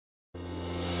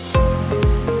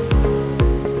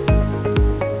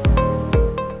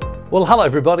Well, hello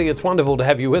everybody. It's wonderful to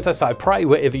have you with us. I pray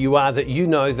wherever you are that you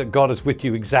know that God is with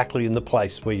you exactly in the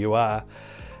place where you are.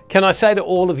 Can I say to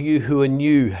all of you who are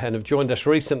new and have joined us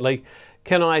recently,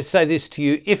 can I say this to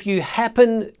you? If you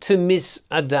happen to miss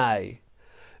a day,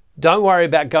 don't worry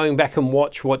about going back and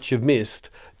watch what you've missed.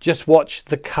 Just watch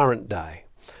the current day.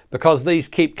 Because these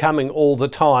keep coming all the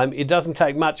time, it doesn't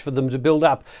take much for them to build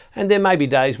up. And there may be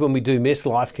days when we do miss,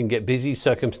 life can get busy,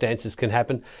 circumstances can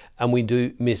happen, and we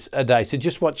do miss a day. So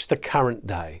just watch the current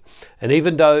day. And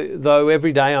even though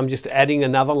every day I'm just adding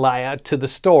another layer to the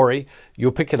story,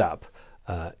 you'll pick it up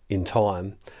in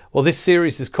time. Well, this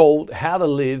series is called How to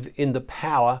Live in the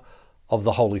Power of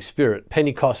the Holy Spirit.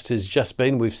 Pentecost has just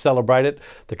been, we've celebrated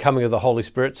the coming of the Holy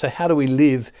Spirit. So how do we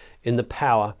live in the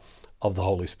power of the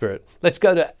Holy Spirit? Let's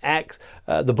go to Acts,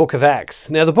 the book of Acts.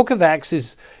 Now, the book of Acts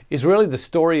is really the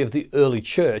story of the early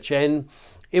church, and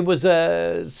it was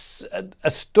a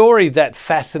story that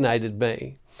fascinated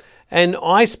me. And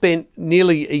I spent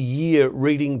nearly a year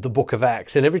reading the book of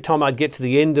Acts, and every time I'd get to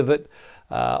the end of it,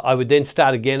 I would then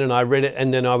start again, and I read it,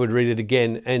 and then I would read it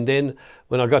again. And then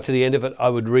when I got to the end of it, I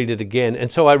would read it again.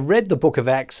 And so I read the book of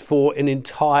Acts for an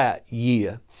entire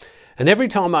year. And every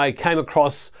time I came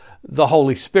across the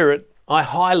Holy Spirit, I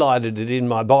highlighted it in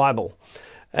my Bible,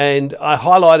 and I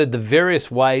highlighted the various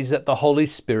ways that the Holy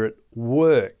Spirit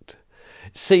worked.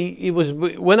 See, it was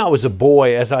when I was a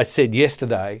boy, as I said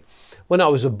yesterday, when I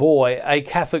was a boy, a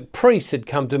Catholic priest had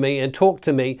come to me and talked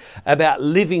to me about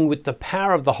living with the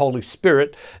power of the Holy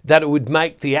Spirit, that it would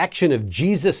make the action of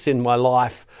Jesus in my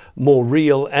life more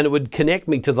real, and it would connect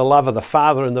me to the love of the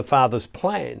Father and the Father's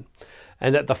plan.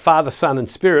 And that the Father, Son, and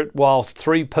Spirit, whilst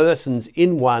three persons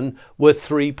in one, were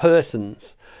three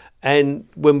persons. And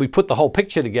when we put the whole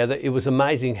picture together, it was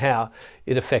amazing how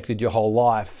it affected your whole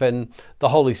life. And the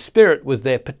Holy Spirit was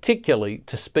there particularly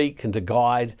to speak and to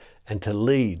guide and to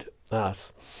lead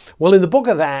us. Well, in the book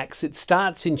of Acts, it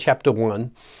starts in chapter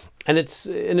 1, and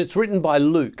it's written by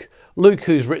Luke. Luke,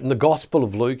 who's written the Gospel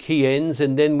of Luke, he ends,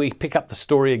 and then we pick up the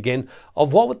story again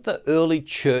of what the early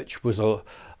church was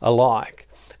like.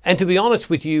 And to be honest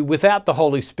with you, without the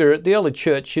Holy Spirit, the early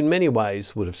church in many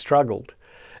ways would have struggled.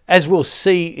 As we'll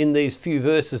see in these few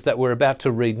verses that we're about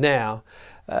to read now,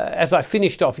 as I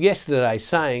finished off yesterday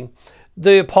saying,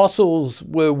 the apostles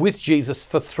were with Jesus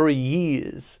for 3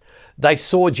 years. They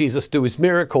saw Jesus do his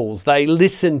miracles. They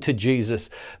listened to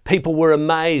Jesus. People were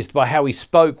amazed by how he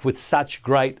spoke with such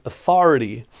great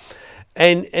authority.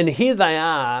 And here they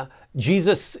are.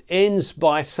 Jesus ends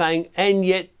by saying, and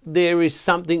yet there is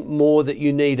something more that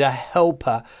you need, a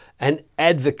helper, an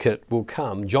advocate will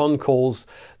come. John calls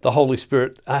the Holy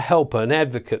Spirit a helper, an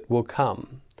advocate will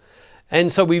come.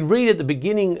 And so we read at the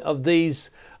beginning of the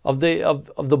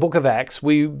book of Acts,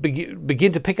 we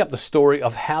begin to pick up the story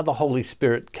of how the Holy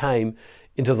Spirit came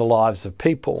into the lives of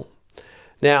people.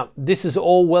 Now, this is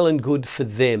all well and good for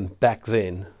them back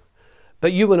then.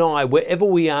 But you and I, wherever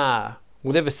we are,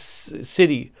 whatever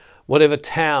city, whatever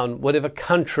town, whatever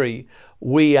country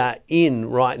we are in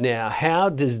right now, how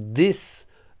does this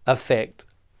affect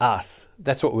us?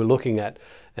 That's what we're looking at.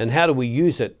 And how do we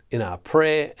use it in our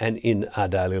prayer and in our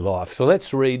daily life? So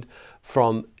let's read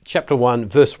from chapter 1,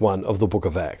 verse 1 of the book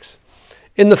of Acts.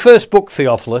 In the first book,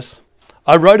 Theophilus,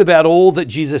 I wrote about all that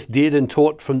Jesus did and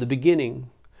taught from the beginning,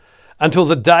 until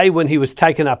the day when he was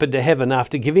taken up into heaven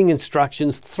after giving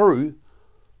instructions through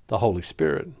the Holy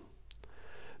Spirit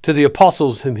to the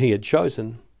apostles whom he had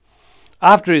chosen.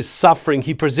 After his suffering,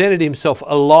 he presented himself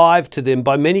alive to them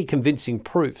by many convincing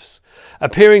proofs,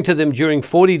 appearing to them during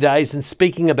 40 days and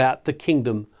speaking about the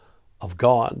kingdom of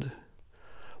God.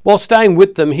 While staying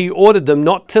with them, he ordered them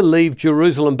not to leave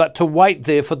Jerusalem, but to wait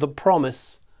there for the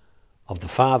promise of the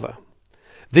Father.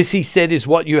 This, he said, is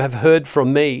what you have heard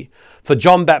from me. For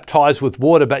John baptized with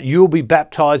water, but you will be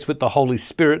baptized with the Holy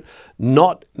Spirit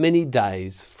not many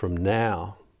days from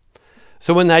now.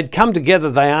 So when they'd come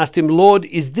together, they asked him, Lord,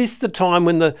 is this the time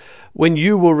when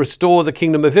you will restore the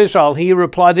kingdom of Israel? He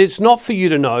replied, it's not for you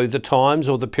to know the times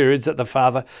or the periods that the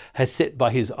Father has set by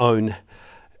his own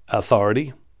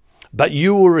authority, but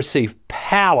you will receive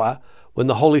power when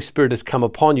the Holy Spirit has come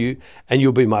upon you, and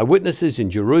you'll be my witnesses in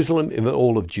Jerusalem, in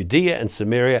all of Judea and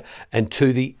Samaria, and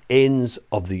to the ends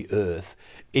of the earth.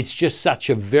 It's just such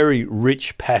a very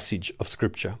rich passage of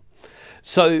Scripture.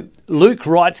 So Luke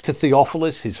writes to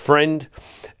Theophilus, his friend,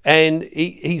 and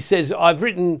he says, I've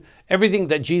written everything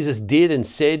that Jesus did and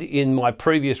said in my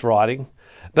previous writing,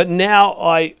 but now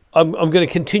I'm going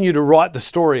to continue to write the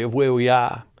story of where we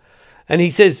are. And he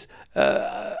says,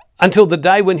 until the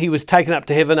day when he was taken up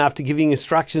to heaven after giving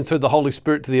instructions through the Holy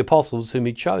Spirit to the apostles whom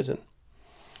he'd chosen.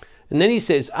 And then he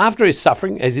says, after his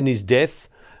suffering, as in his death,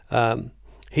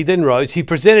 He then rose. He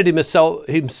presented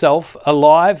himself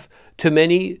alive to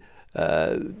many,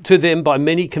 to them by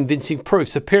many convincing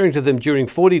proofs, appearing to them during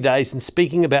 40 days and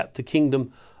speaking about the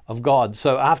kingdom of God.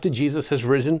 So after Jesus has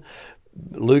risen,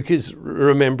 Luke is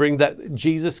remembering that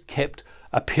Jesus kept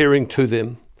appearing to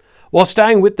them. While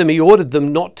staying with them, he ordered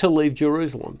them not to leave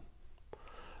Jerusalem,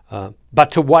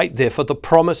 but to wait there for the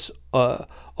promise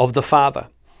of the Father.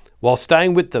 While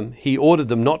staying with them, he ordered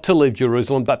them not to leave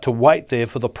Jerusalem, but to wait there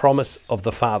for the promise of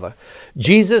the Father.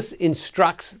 Jesus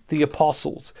instructs the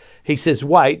apostles. He says,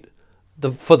 wait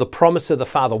for the promise of the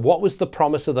Father. What was the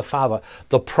promise of the Father?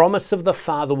 The promise of the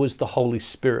Father was the Holy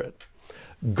Spirit.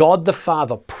 God the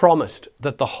Father promised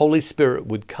that the Holy Spirit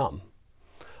would come.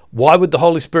 Why would the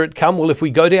Holy Spirit come? Well, if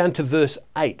we go down to verse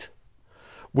 8,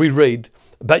 we read,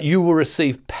 but you will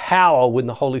receive power when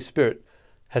the Holy Spirit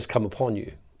has come upon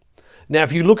you. Now,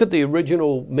 if you look at the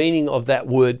original meaning of that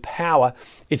word power,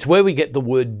 it's where we get the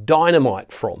word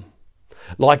dynamite from.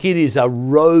 Like it is a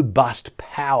robust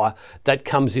power that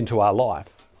comes into our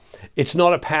life. It's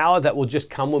not a power that will just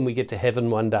come when we get to heaven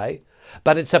one day,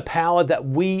 but it's a power that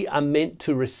we are meant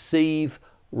to receive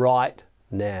right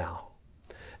now.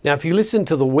 Now, if you listen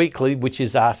to the weekly, which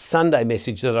is our Sunday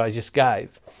message that I just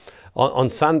gave on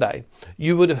Sunday,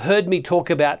 you would have heard me talk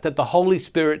about that the Holy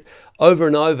Spirit over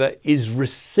and over is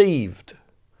received.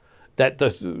 That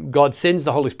God sends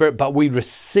the Holy Spirit, but we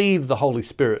receive the Holy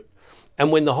Spirit. And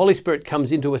when the Holy Spirit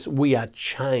comes into us, we are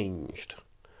changed.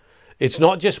 It's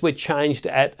not just we're changed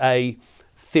at a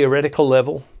theoretical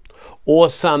level or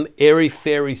some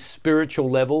airy-fairy spiritual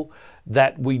level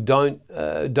that we don't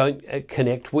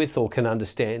connect with or can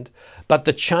understand. But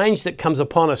the change that comes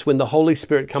upon us when the Holy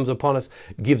Spirit comes upon us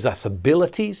gives us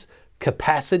abilities,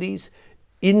 capacities,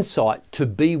 insight to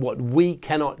be what we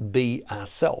cannot be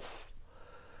ourselves.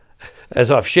 As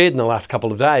I've shared in the last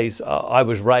couple of days, I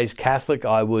was raised Catholic.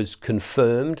 I was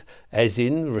confirmed, as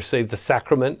in received the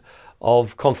sacrament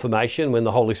of confirmation when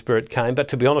the Holy Spirit came. But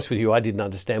to be honest with you, I didn't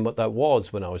understand what that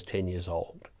was when I was 10 years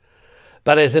old.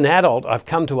 But as an adult, I've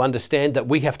come to understand that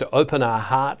we have to open our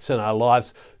hearts and our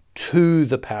lives to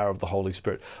the power of the Holy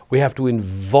Spirit. We have to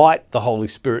invite the Holy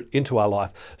Spirit into our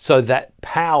life so that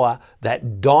power,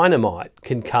 that dynamite,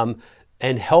 can come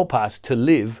and help us to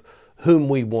live whom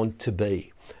we want to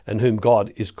be and whom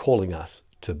God is calling us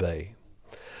to be.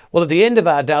 Well, at the end of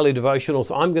our daily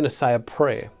devotionals, I'm going to say a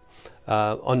prayer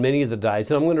on many of the days,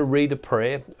 and I'm going to read a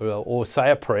prayer or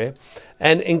say a prayer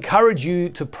and encourage you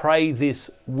to pray this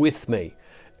with me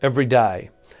every day.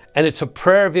 And it's a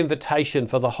prayer of invitation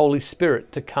for the Holy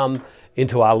Spirit to come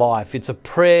into our life. It's a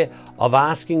prayer of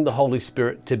asking the Holy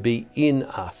Spirit to be in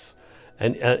us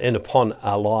and upon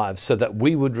our lives so that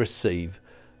we would receive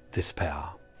this power.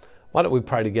 Why don't we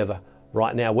pray together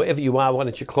right now? Wherever you are, why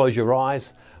don't you close your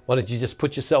eyes? Why don't you just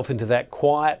put yourself into that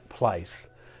quiet place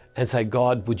and say,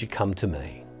 God, would you come to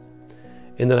me?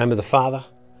 In the name of the Father,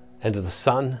 and of the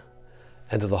Son,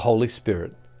 and of the Holy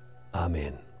Spirit.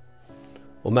 Amen.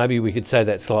 Or maybe we could say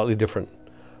that slightly different.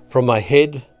 From my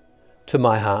head to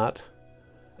my heart,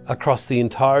 across the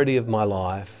entirety of my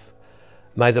life,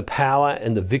 may the power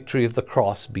and the victory of the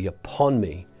cross be upon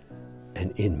me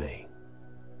and in me.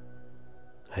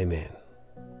 Amen.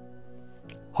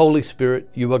 Holy Spirit,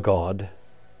 you are God.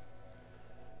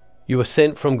 You are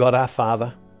sent from God our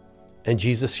Father and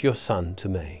Jesus your Son to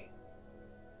me.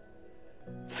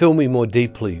 Fill me more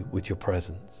deeply with your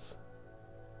presence.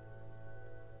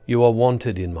 You are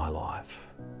wanted in my life.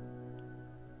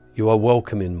 You are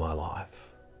welcome in my life.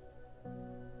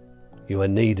 You are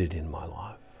needed in my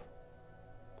life.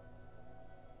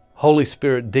 Holy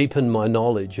Spirit, deepen my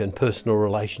knowledge and personal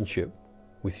relationship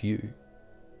with you.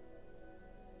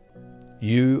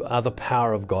 You are the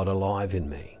power of God alive in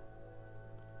me.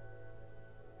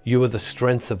 You are the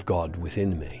strength of God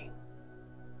within me.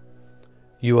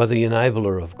 You are the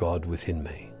enabler of God within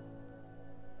me.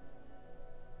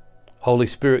 Holy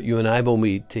Spirit, you enable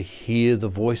me to hear the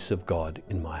voice of God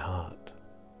in my heart.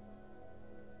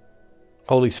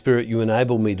 Holy Spirit, you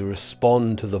enable me to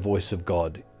respond to the voice of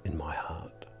God in my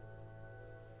heart.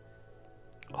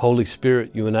 Holy Spirit,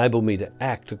 you enable me to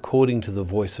act according to the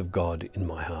voice of God in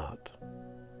my heart.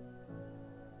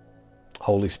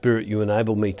 Holy Spirit, you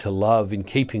enable me to love in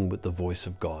keeping with the voice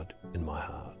of God in my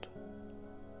heart.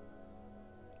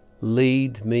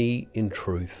 Lead me in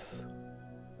truth.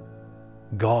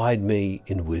 Guide me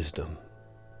in wisdom.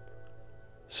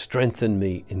 Strengthen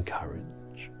me in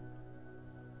courage.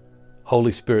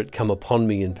 Holy Spirit, come upon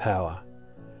me in power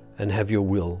and have your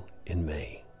will in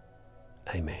me.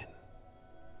 Amen.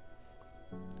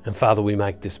 And Father, we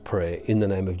make this prayer in the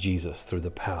name of Jesus through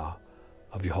the power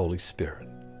of your Holy Spirit.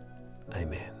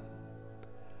 Amen.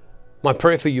 My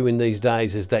prayer for you in these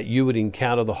days is that you would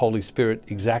encounter the Holy Spirit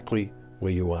exactly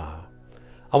where you are.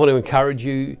 I want to encourage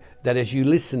you that as you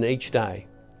listen each day,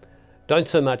 don't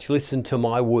so much listen to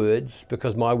my words,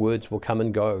 because my words will come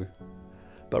and go,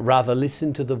 but rather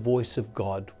listen to the voice of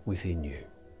God within you.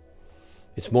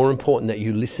 It's more important that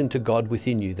you listen to God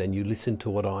within you than you listen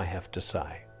to what I have to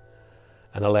say.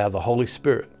 And allow the Holy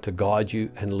Spirit to guide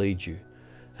you and lead you.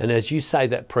 And as you say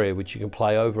that prayer, which you can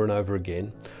play over and over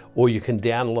again, or you can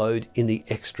download in the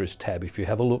Extras tab. If you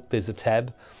have a look, there's a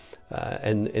tab,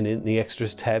 and in the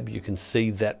Extras tab, you can see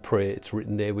that prayer. It's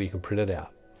written there where you can print it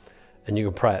out. And you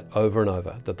can pray it over and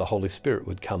over, that the Holy Spirit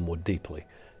would come more deeply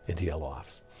into your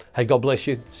life. Hey, God bless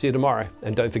you. See you tomorrow.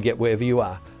 And don't forget, wherever you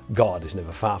are, God is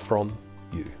never far from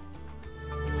you.